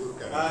wannan sigur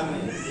ka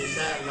amin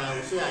insha Allah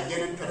shi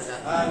ajenan targa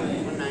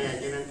amin wannan ya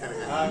ajenan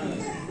targa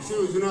amin shi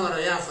uzunora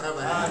ya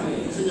faraba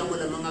amin shi ya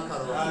mula manga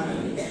karo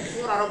amin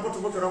sura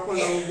rabutu butu rakon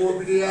na go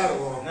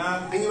bidiyaro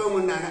anyi ba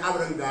mun na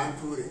abran ga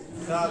anture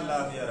insha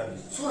Allah ya rabbi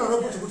sura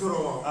rabutu butu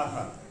ro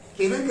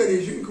keben kare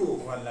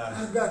jinko wallahi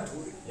aga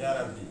ture ya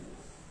rabbi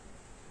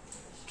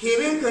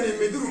keben kare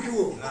meduru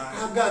kiwo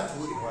aga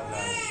ture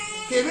wallahi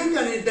keben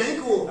kare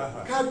danko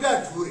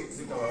kaga ture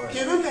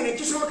keben kare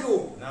kisho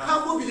kiwo ka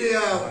go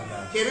bidiya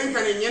keben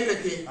kare nyanna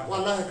ke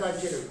wallahi ka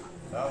jira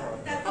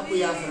aku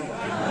ya san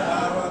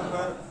Allahu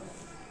akbar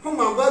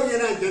kuma babu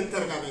yana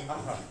jantar gabe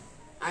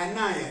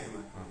ana ya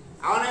ma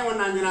awana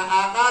wannan jira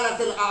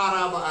aqalatul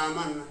a'rab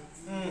amanna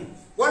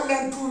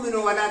wallan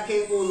tu'minu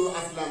walakin qulu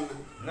aslamna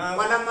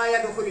ولما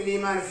يدخل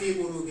الإيمان في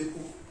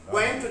قلوبكم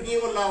وإن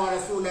تطيعوا الله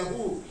ورسوله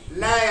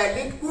لا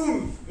يلدكم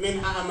من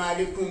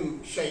أعمالكم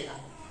شيئا.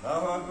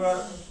 الله أكبر.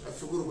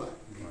 السجوربا.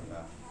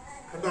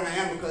 كدنا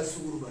يامك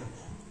السجوربا.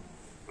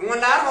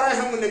 ولا أربعة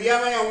هم النبي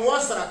ما يوم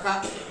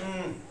وسرقة.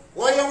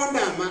 ويوم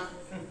نما.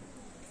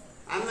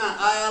 أنا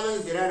آية من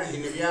زرنا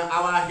النبي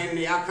أواهن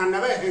يأكل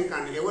نبيه هن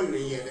كان يقول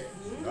نيجي.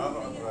 الله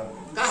أكبر.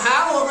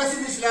 كهاو بس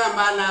الإسلام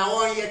بلا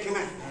وين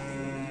يكنا.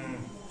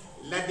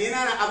 la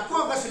dinana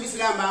akko basul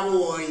islam babu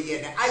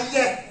woyede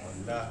ayye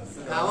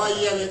kawa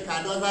yebe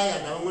ka do za ya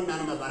da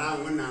wannan ma bara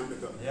wannan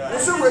bito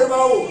su wuri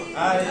bawo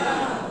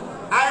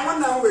ai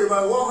wannan wuri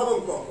bawo habon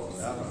ko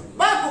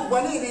ba ku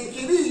bani ne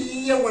kibi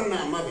yi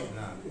wannan mabe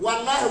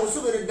wallahi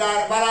usubir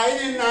da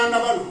barayin na na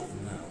banu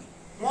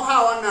mo ha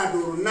wannan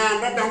duru na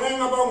da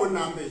wannan ba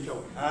wannan bai kyau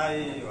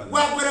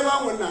wa gure ba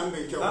wannan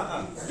bai kyau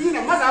dina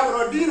maza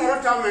bro dina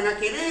rota mana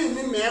kibi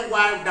min me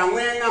wa da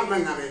wannan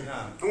man na be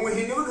mu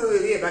hidu do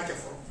ri ba ke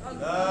fo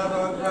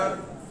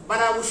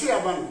bara wushi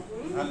abanu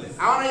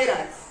awana ira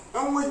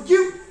an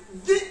wajib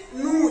ji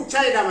nu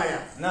chai da maya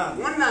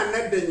wannan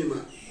nadda ni ma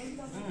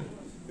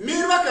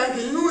mir ba kan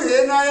ki nu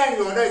he na ya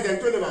nyoda den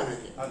to le bana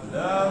ke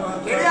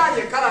Allah ke ya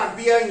je kala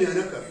biya nya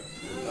na ka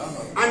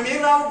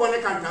amira bo ne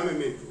kan ta me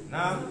metu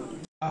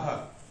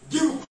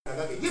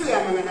jibu ya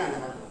mangana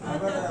na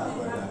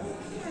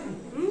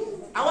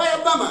awaya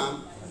bama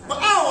ba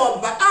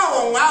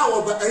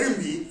awo ba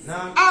arimbi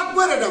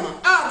agwara da ma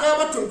aga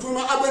ba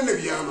tuntuma aban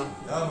nabiya ma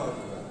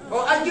o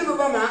ajibu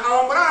ba ma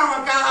awon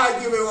bara ka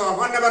ajibu wa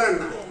wanda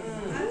baranna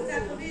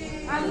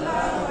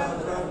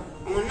Allah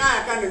ona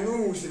kan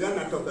nu shiga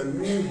na to kan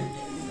nu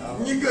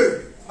nige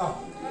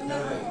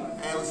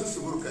usu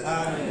suburka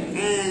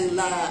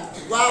la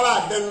wawa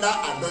danda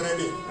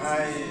adorane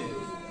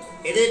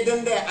ede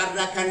danda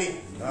ardakane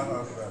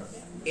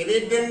ede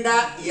danda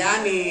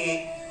yani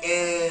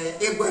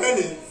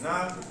egwarane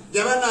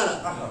jabanara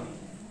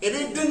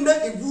ede danda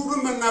iburu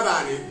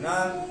mannabane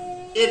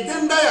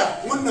edanda ya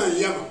wannan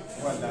yama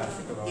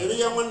ede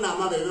ya wannan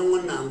ma bai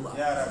wannan ba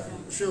ya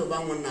rabbi شو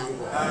بامون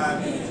نانغو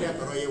آمين يا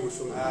كروي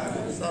وسوم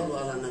صلوا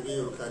على النبي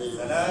الكريم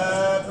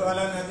صلاة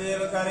على النبي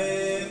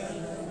الكريم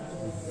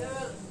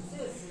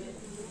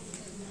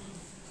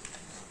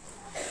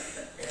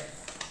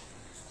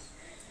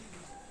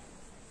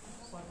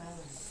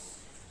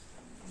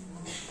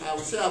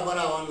وشو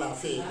أبغى ولا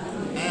في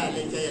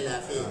اللي جاي لا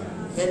في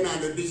هنا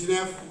le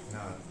 19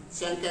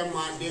 5e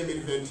mois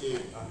 2021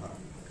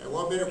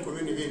 وبره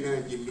كوميني بينا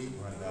جلي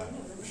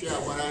شو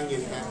أبغى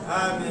نجتا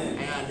آمين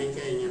اللي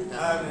جاي نجتا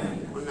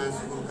آمين وناس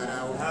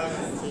بكراو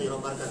آمين في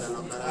بركة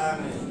نكرا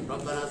آمين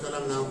ربنا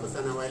ظلمنا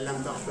أنفسنا وإن لم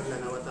تغفر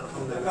لنا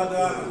وترحمنا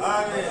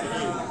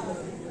آمين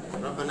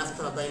ربنا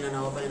افتح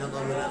بيننا وبين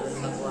قومنا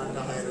بالحق وأنت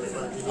خير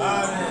الفاتحين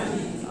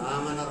آمين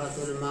آمن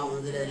الرسول ما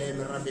أنزل إليه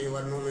من ربه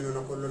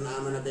والمؤمنون كل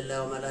آمن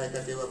بالله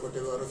وملائكته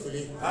وكتبه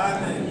ورسله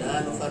آمين لا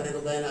نفرق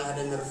بين أحد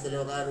من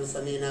رسله وقالوا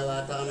سمينا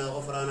وأطعنا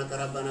غفرانك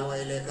ربنا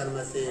وإليك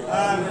المصير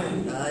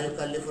آمين لا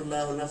يكلف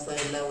الله نفسا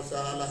إلا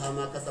وسعها لها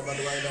ما كسبت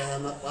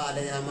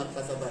وعليها ما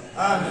اكتسبت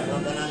آمين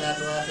ربنا لا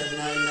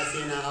تؤاخذنا إن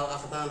نسينا أو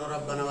أخطأنا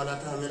ربنا ولا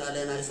تحمل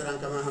علينا إصرا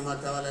كما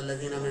حملت على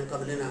الذين من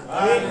قبلنا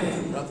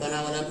آمين ربنا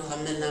ولا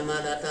تحملنا ما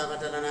لا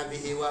طاقة لنا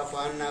به واعف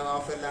عنا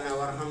واغفر لنا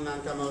وارحمنا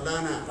أنت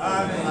مولانا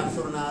آمين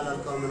وانصرنا على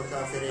القوم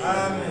الكافرين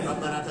آمين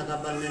ربنا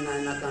تقبل منا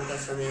إنك أنت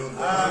السميع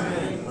الدعاء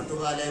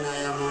وتب علينا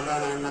يا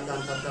مولانا إنك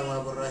أنت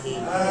التواب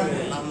الرحيم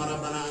اللهم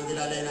ربنا أنزل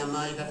علينا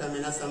مائدة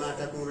من السماء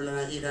تكون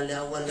لنا عيدا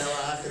لأولنا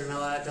وآخرنا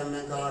وآية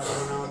منك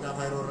وارحمنا وأنت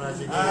خير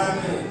الراشدين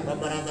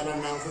ربنا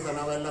ظلمنا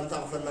أنفسنا وإن لم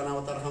تغفر لنا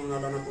وترحمنا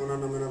لنكونن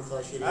من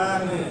الخاسرين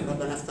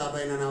ربنا افتح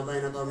بيننا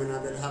وبين قومنا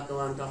بالحق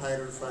وأنت خير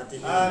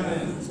الفاتحين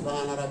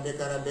سبحان ربك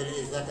رب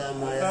العزة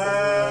عما يصفون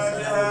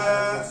وسلام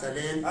على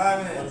المرسلين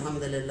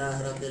والحمد لله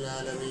رب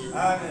العالمين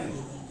آمين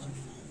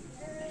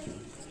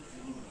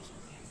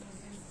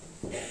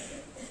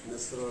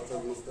الصراط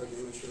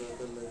المستقيم صراط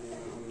الذين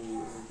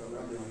أنعمت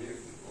عليهم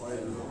غير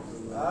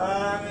المغضوب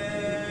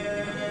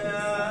آمين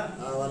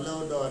والله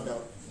دو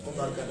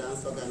وبارك دان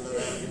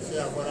سوغاندرا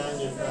سي القرآن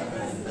يفا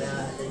يا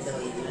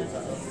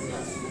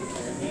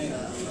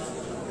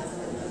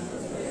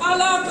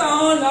ala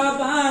kaun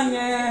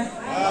labanye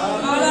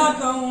ala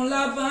kaun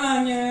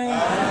labanye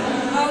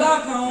ala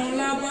kaun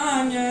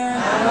labanye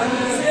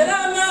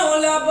serama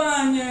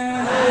labanye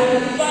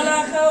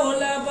balaka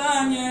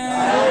labanye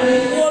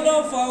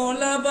wolofa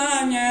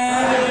labanye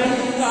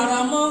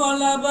karamo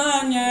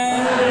labanye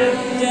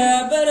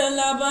jaber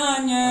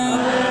labanye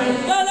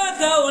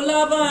balaka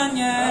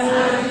labanye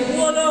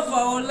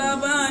wolofa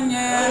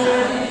labanye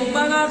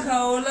balaka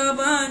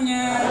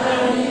labanye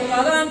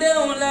kalande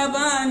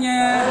labanye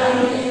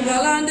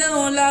kalande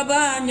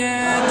labanye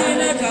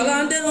tine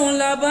kalande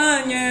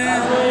labanye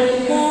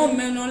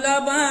momenu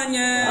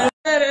labanye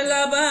ere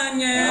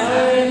labanye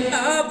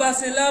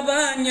abasi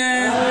labanye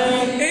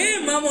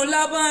imamu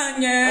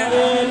labanye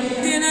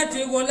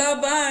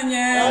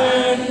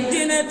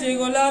tine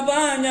tigo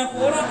labanye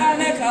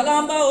qur'ane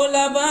kalamba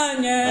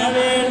labanye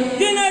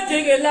tine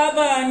tigo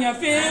labanye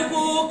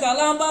fiku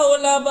kalamba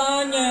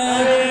labanye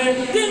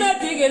tine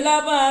tigo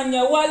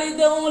labanye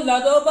walidun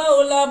ladoba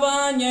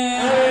labanye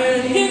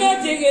tine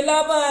tigo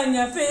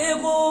labanye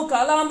fiku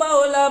kalamba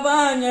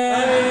labanye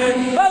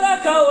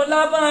balaka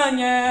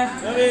labanye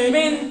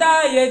minta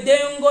ye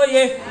dengo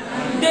ye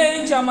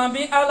den caman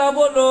bi Ala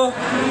bolo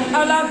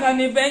Ala ka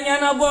nin bɛɛ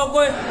ɲɛnabɔ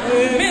koyi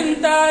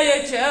min ta ye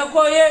cɛ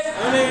ko ye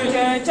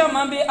cɛ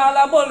caman bi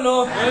Ala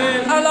bolo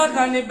Ala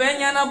ka nin bɛɛ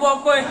ɲɛnabɔ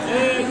koyi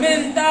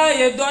min ta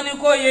ye dɔnni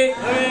ko ye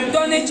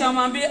dɔnni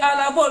caman bi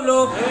Ala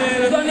bolo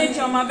dɔnni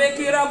caman bɛ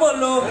kira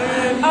bolo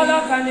Ala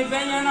ka nin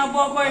bɛɛ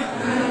ɲɛnabɔ koyi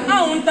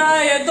anw ta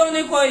ye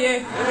dɔnni ko ye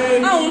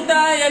anw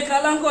ta ye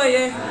kalan ko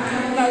ye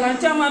kalan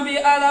caman bi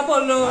Ala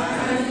bolo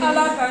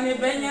Ala ka nin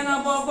bɛɛ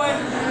ɲɛnabɔ koyi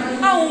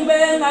anw bɛ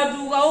nka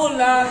dugawu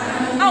la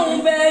anw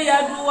bɛ ya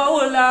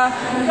dugawu la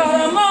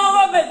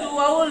karamɔgɔ bɛ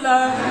dugawu la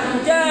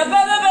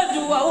jɛbɛrɛ bɛ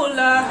dugawu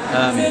la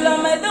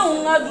silamɛdenw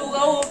ka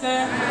dugawu kɛ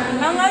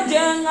an ka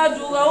jɛ ka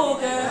dugawu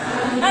kɛ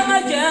an ka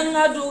jɛ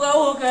ka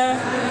dugawu kɛ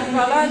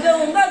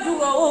kalandenw ka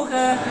dugawu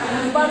kɛ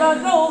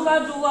balakaw ka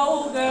dugawu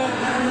kɛ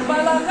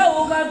balakaw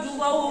ka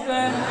dugawu kɛ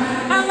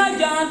an ka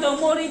janto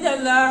mori de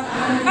la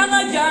an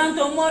ka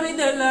janto mori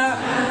de la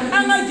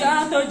an ka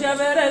janto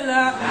jɛbɛrɛ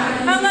la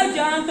an ka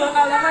janto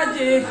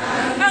alhaji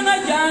an ka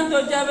janto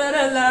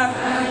jɛbɛrɛ la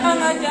an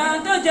ka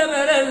janto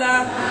jɛbɛrɛ la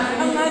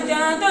an ka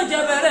janto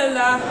jɛbɛrɛ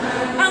la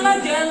an ka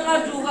jɛ ka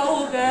dugawu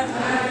kɛ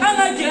an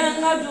ka jɛ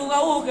ka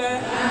dugawu kɛ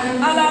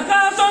Ala ka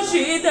sɔn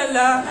si de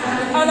la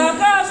Ala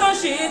ka sɔn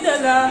si de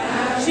la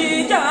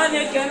si diya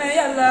ni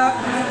kɛnɛya la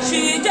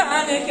si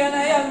diya ni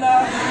kɛnɛya la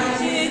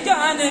si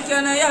diya ni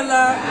kɛnɛya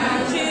la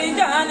si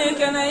diya ni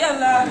kɛnɛya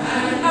la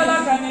Ala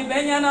ka nin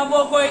bɛɛ ɲɛnabɔ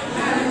koyi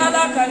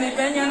Ala ka nin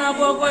bɛɛ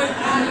ɲɛnabɔ koyi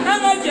an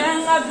ka jɛ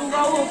ka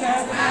dugawu kɛ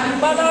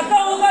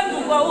balakaw ka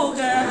dugawu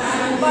kɛ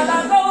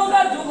balakaw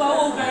ka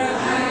dugawu kɛ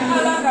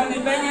Ala ka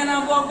nin bɛɛ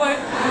ɲɛnabɔ koyi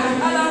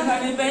Ala ka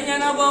nin bɛɛ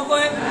ɲɛnabɔ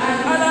koyi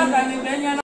Ala ka nin bɛɛ ɲɛnabɔ